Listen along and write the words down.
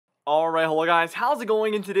Alright, hello guys, how's it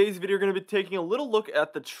going? In today's video, we're going to be taking a little look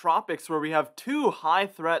at the tropics, where we have two high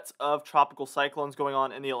threats of tropical cyclones going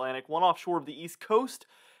on in the Atlantic, one offshore of the East Coast,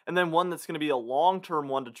 and then one that's going to be a long-term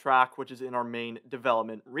one to track, which is in our main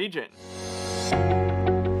development region.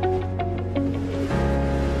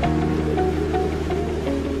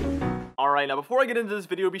 Alright, now before I get into this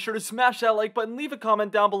video, be sure to smash that like button, leave a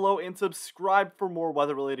comment down below, and subscribe for more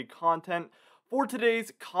weather-related content. For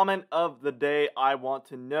today's comment of the day, I want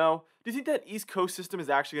to know, do you think that East Coast system is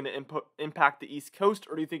actually going to impact the East Coast,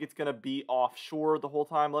 or do you think it's going to be offshore the whole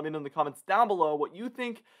time? Let me know in the comments down below what you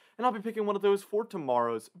think, and I'll be picking one of those for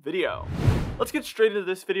tomorrow's video. Let's get straight into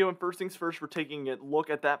this video, and first things first, we're taking a look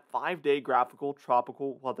at that 5-day graphical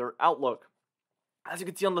tropical weather outlook. As you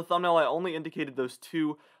can see on the thumbnail, I only indicated those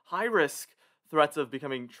two high-risk threats of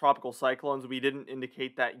becoming tropical cyclones. We didn't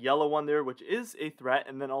indicate that yellow one there, which is a threat,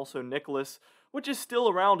 and then also Nicholas, which is still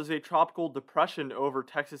around as a tropical depression over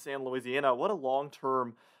Texas and Louisiana. What a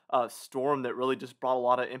long-term storm that really just brought a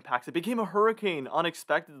lot of impacts. It became a hurricane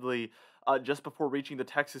unexpectedly just before reaching the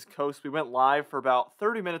Texas coast. We went live for about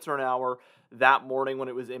 30 minutes or an hour that morning when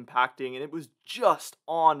it was impacting, and it was just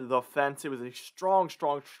on the fence. It was a strong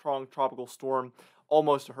tropical storm,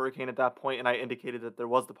 almost a hurricane at that point, and I indicated that there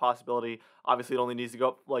was the possibility. Obviously, it only needs to go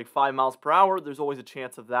up like 5 miles per hour. There's always a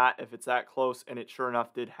chance of that if it's that close, and it sure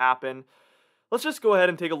enough did happen. Let's just go ahead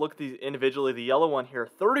and take a look at these individually. The yellow one here,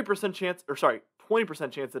 30% chance, or sorry, 20%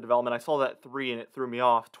 chance of development. I saw that 3 and it threw me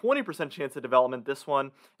off. 20% chance of development, this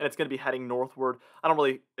one, and it's going to be heading northward. I don't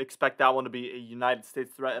really expect that one to be a United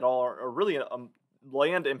States threat at all, or really a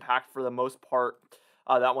land impact for the most part.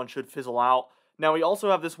 That one should fizzle out. Now, we also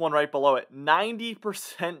have this one right below it,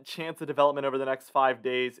 90% chance of development over the next 5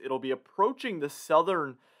 days. It'll be approaching the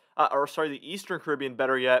the Eastern Caribbean,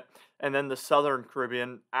 better yet, and then the Southern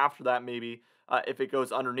Caribbean after that, maybe. If it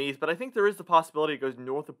goes underneath, but I think there is the possibility it goes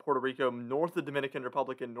north of Puerto Rico, north of the Dominican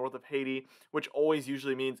Republic, and north of Haiti, which always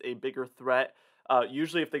usually means a bigger threat.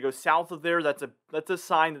 Usually if they go south of there, that's a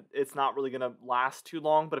sign that it's not really going to last too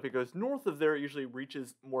long, but if it goes north of there, it usually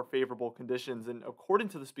reaches more favorable conditions, and according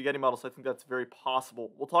to the spaghetti models, I think that's very possible.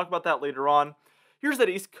 We'll talk about that later on. Here's that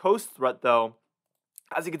East Coast threat, though.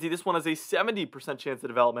 As you can see, this one has a 70% chance of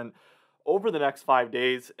development over the next 5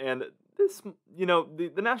 days, and this,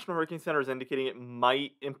 the National Hurricane Center is indicating it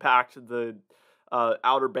might impact the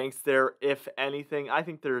Outer Banks there, if anything. I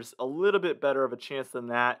think there's a little bit better of a chance than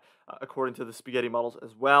that, according to the spaghetti models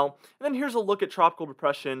as well. And then here's a look at Tropical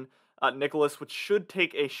Depression Nicholas, which should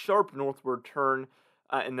take a sharp northward turn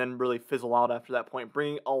and then really fizzle out after that point,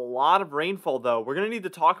 bringing a lot of rainfall, though. We're going to need to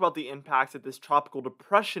talk about the impacts that this tropical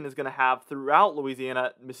depression is going to have throughout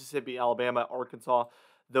Louisiana, Mississippi, Alabama, Arkansas,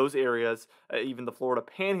 those areas, even the Florida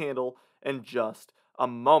Panhandle, in just a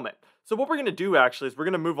moment. So what we're going to do actually is we're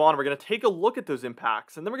going to move on. We're going to take a look at those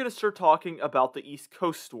impacts, and then we're going to start talking about the East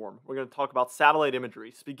Coast storm. We're going to talk about satellite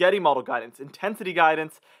imagery, spaghetti model guidance, intensity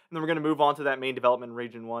guidance, and then we're going to move on to that main development in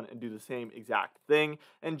Region 1 and do the same exact thing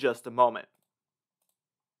in just a moment.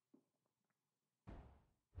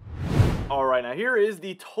 Alright, now here is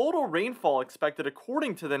the total rainfall expected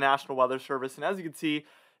according to the National Weather Service, and as you can see,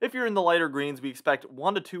 if you're in the lighter greens, we expect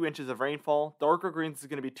 1 to 2 inches of rainfall. Darker greens is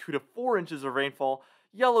going to be 2 to 4 inches of rainfall.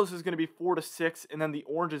 Yellows is going to be 4 to 6, and then the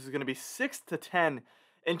oranges is going to be 6 to 10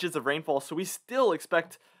 inches of rainfall. So we still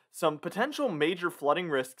expect some potential major flooding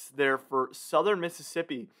risks there for southern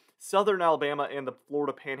Mississippi, southern Alabama, and the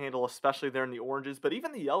Florida Panhandle, especially there in the oranges. But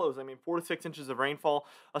even the yellows, I mean, 4 to 6 inches of rainfall,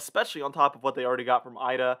 especially on top of what they already got from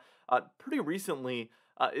Ida pretty recently,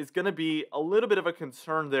 is going to be a little bit of a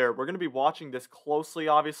concern there. We're going to be watching this closely,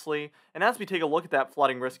 obviously. And as we take a look at that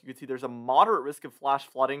flooding risk, you can see there's a moderate risk of flash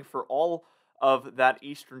flooding for all of that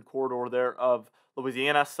eastern corridor there of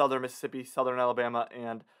Louisiana, southern Mississippi, southern Alabama,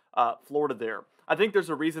 and Florida there. I think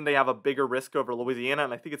there's a reason they have a bigger risk over Louisiana,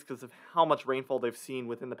 and I think it's because of how much rainfall they've seen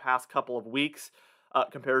within the past couple of weeks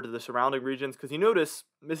compared to the surrounding regions. Because you notice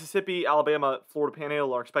Mississippi, Alabama, Florida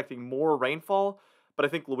Panhandle are expecting more rainfall, but I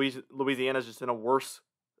think Louisiana is just in a worse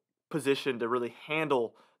position to really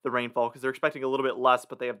handle the rainfall because they're expecting a little bit less,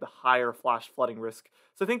 but they have the higher flash flooding risk.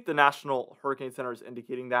 So I think the National Hurricane Center is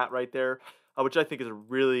indicating that right there, which I think is a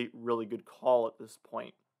really good call at this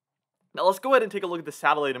point. Now let's go ahead and take a look at the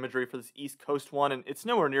satellite imagery for this East Coast one, and it's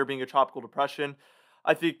nowhere near being a tropical depression.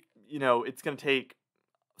 I think, it's going to take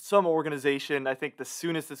some organization. I think the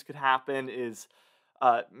soonest this could happen is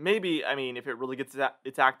maybe, if it really gets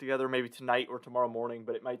its act together, maybe tonight or tomorrow morning,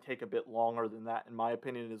 but it might take a bit longer than that, in my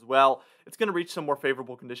opinion, as well. It's going to reach some more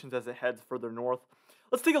favorable conditions as it heads further north.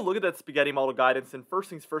 Let's take a look at that spaghetti model guidance, and first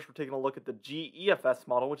things first, we're taking a look at the GEFS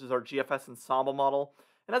model, which is our GFS ensemble model.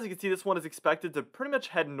 And as you can see, this one is expected to pretty much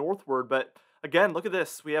head northward, but Again, look at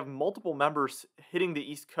this. We have multiple members hitting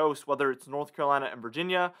the East Coast, whether it's North Carolina and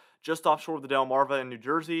Virginia, just offshore of the Delmarva in New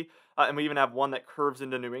Jersey, and we even have one that curves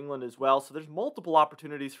into New England as well. So there's multiple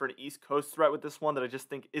opportunities for an East Coast threat with this one that I just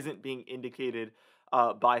think isn't being indicated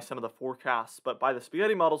by some of the forecasts. But by the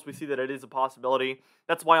spaghetti models, we see that it is a possibility.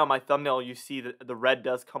 That's why on my thumbnail you see that the red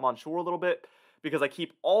does come on shore a little bit, because I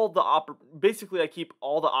keep all the basically I keep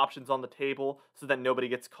all the options on the table so that nobody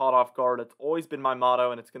gets caught off guard. It's always been my motto,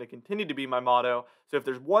 and it's going to continue to be my motto. So if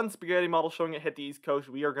there's one spaghetti model showing it hit the East Coast,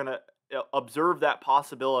 we are going to observe that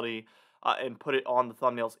possibility and put it on the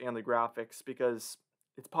thumbnails and the graphics, because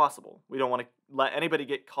it's possible. We don't want to let anybody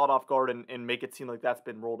get caught off guard and make it seem like that's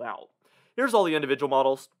been rolled out. Here's all the individual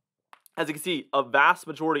models. As you can see, a vast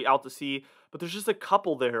majority out to sea, but there's just a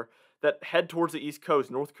couple there that head towards the East Coast,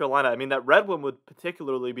 North Carolina. I mean, that red one would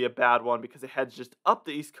particularly be a bad one because it heads just up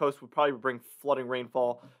the East Coast, would probably bring flooding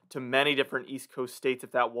rainfall to many different East Coast states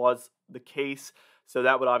if that was the case. So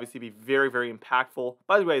that would obviously be very, very impactful.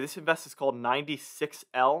 By the way, this invest is called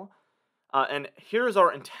 96L. And here's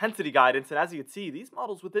our intensity guidance. And as you can see, these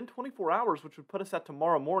models within 24 hours, which would put us at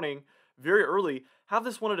tomorrow morning, very early, have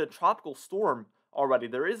this one at a tropical storm already.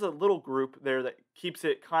 There is a little group there that keeps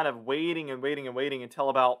it kind of waiting and waiting and waiting until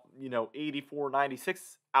about, 84,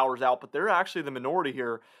 96 hours out, but they're actually the minority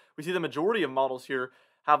here. We see the majority of models here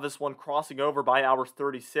have this one crossing over by hours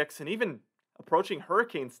 36 and even approaching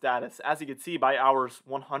hurricane status. As you can see, by hours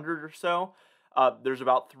 100 or so, there's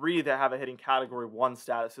about 3 that have a hitting category 1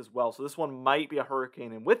 status as well. So this one might be a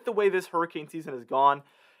hurricane, and with the way this hurricane season has gone,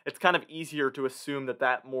 it's kind of easier to assume that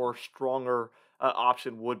that more stronger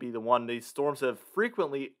option would be the one. These storms have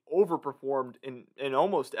frequently overperformed in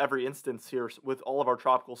almost every instance here with all of our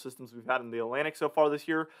tropical systems we've had in the Atlantic so far this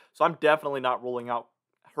year. So I'm definitely not ruling out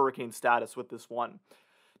hurricane status with this one.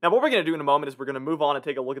 Now, what we're going to do in a moment is we're going to move on and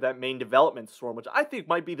take a look at that main development storm, which I think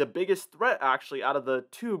might be the biggest threat actually out of the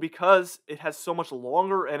two, because it has so much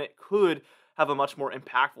longer and it could have a much more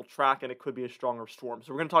impactful track and it could be a stronger storm.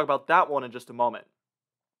 So we're going to talk about that one in just a moment.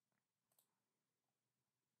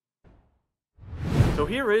 So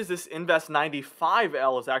here is this Invest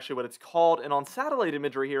 95L is actually what it's called, and on satellite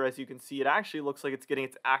imagery here, as you can see, it actually looks like it's getting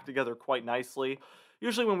its act together quite nicely.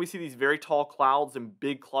 Usually when we see these very tall clouds and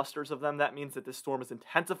big clusters of them, that means that this storm is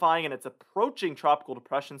intensifying and it's approaching tropical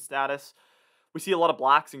depression status. We see a lot of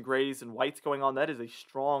blacks and grays and whites going on. That is a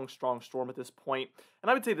strong, strong storm at this point. And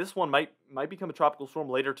I would say this one might become a tropical storm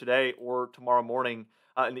later today or tomorrow morning.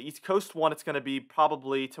 In the East Coast one, it's going to be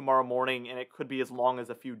probably tomorrow morning, and it could be as long as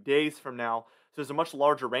a few days from now. So there's a much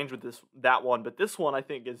larger range with that one. But this one, I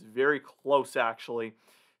think, is very close, actually.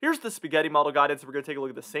 Here's the spaghetti model guidance. We're going to take a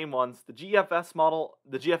look at the same ones. The GFS model,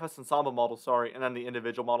 the GFS ensemble model, sorry, and then the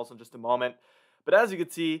individual models in just a moment. But as you can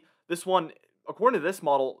see, this one, according to this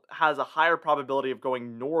model, has a higher probability of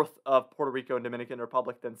going north of Puerto Rico and Dominican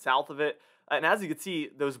Republic than south of it. And as you can see,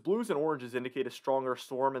 those blues and oranges indicate a stronger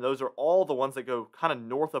storm, and those are all the ones that go kind of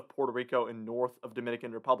north of Puerto Rico and north of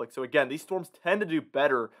Dominican Republic. So again, these storms tend to do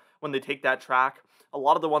better when they take that track. A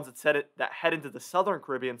lot of the ones that head into the southern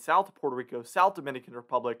Caribbean, south of Puerto Rico, south Dominican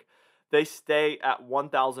Republic, they stay at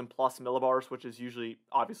 1,000 plus millibars, which is usually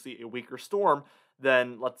obviously a weaker storm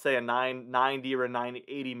than, let's say, a 990 or a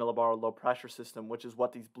 980 millibar low pressure system, which is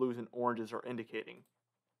what these blues and oranges are indicating.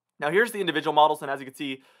 Now here's the individual models, and as you can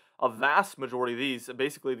see, a vast majority of these,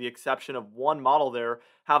 basically the exception of one model there,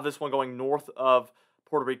 have this one going north of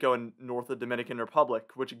Puerto Rico and north of Dominican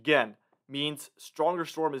Republic, which again means stronger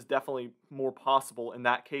storm is definitely more possible in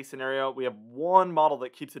that case scenario. We have one model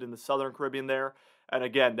that keeps it in the southern Caribbean there, and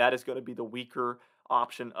again, that is going to be the weaker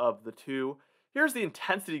option of the two. Here's the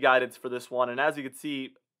intensity guidance for this one, and as you can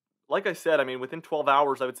see, like I said, I mean, within 12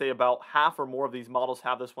 hours, I would say about half or more of these models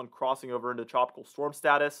have this one crossing over into tropical storm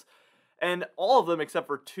status. And all of them, except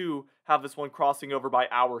for 2, have this one crossing over by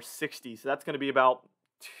hour 60. So that's going to be about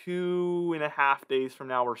 2.5 days from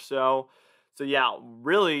now or so. So yeah,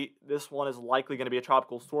 really, this one is likely going to be a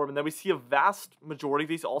tropical storm. And then we see a vast majority of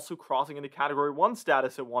these also crossing into Category 1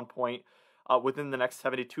 status at one point within the next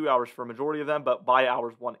 72 hours for a majority of them, but by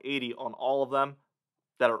hours 180 on all of them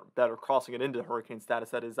that are crossing it into hurricane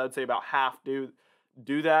status. That is, I'd say about half do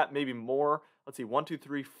that, maybe more. Let's see, 1, 2,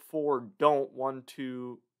 3, 4 don't. 1,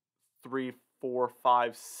 2, 3, 4,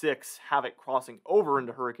 5, 6 have it crossing over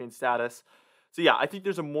into hurricane status. So yeah, I think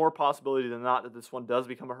there's a more possibility than not that this one does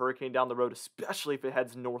become a hurricane down the road, especially if it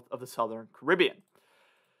heads north of the southern Caribbean.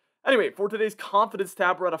 Anyway, for today's confidence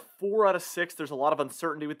tab, we're at a 4 out of 6. There's a lot of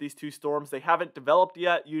uncertainty with these two storms. They haven't developed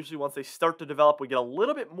yet. Usually once they start to develop, we get a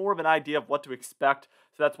little bit more of an idea of what to expect.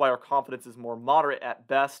 So that's why our confidence is more moderate at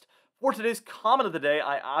best. For today's comment of the day,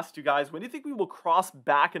 I asked you guys, when do you think we will cross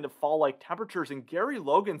back into fall-like temperatures? And Gary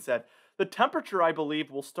Logan said The temperature, I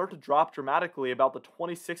believe, will start to drop dramatically about the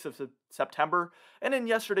 26th of September. And in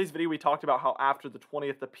yesterday's video, we talked about how after the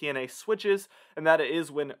 20th, the PNA switches, and that it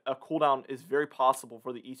is when a cooldown is very possible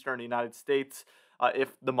for the eastern United States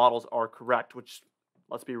if the models are correct, which,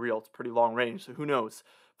 let's be real, it's pretty long range, so who knows.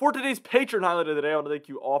 For today's patron highlight of the day, I want to thank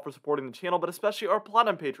you all for supporting the channel, but especially our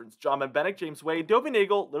platinum patrons, John Benbeck, James Wade, Dovey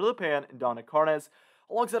Nagel, Lily Pan, and Donna Carnes,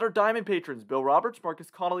 alongside our diamond patrons, Bill Roberts,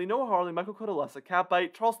 Marcus Connolly, Noah Harley, Michael Codalesa,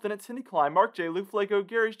 Catbite, Charles Stinnett, Cindy Klein, Mark J, Luke Flako,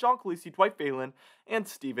 Gary, John Khaleesi, Dwight Phelan, and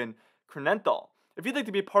Stephen Krenenthal. If you'd like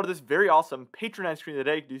to be a part of this very awesome Patreon screen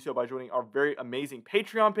today, do so by joining our very amazing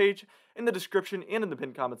Patreon page in the description and in the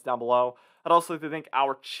pinned comments down below. I'd also like to thank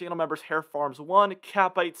our channel members, Hair Farms 1,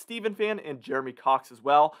 Catbite, Stephen Fan, and Jeremy Cox as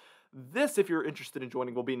well. This, if you're interested in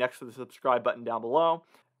joining, will be next to the subscribe button down below.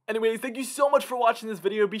 Anyways, thank you so much for watching this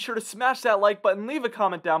video. Be sure to smash that like button, leave a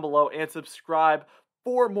comment down below, and subscribe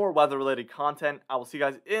for more weather-related content. I will see you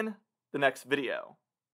guys in the next video.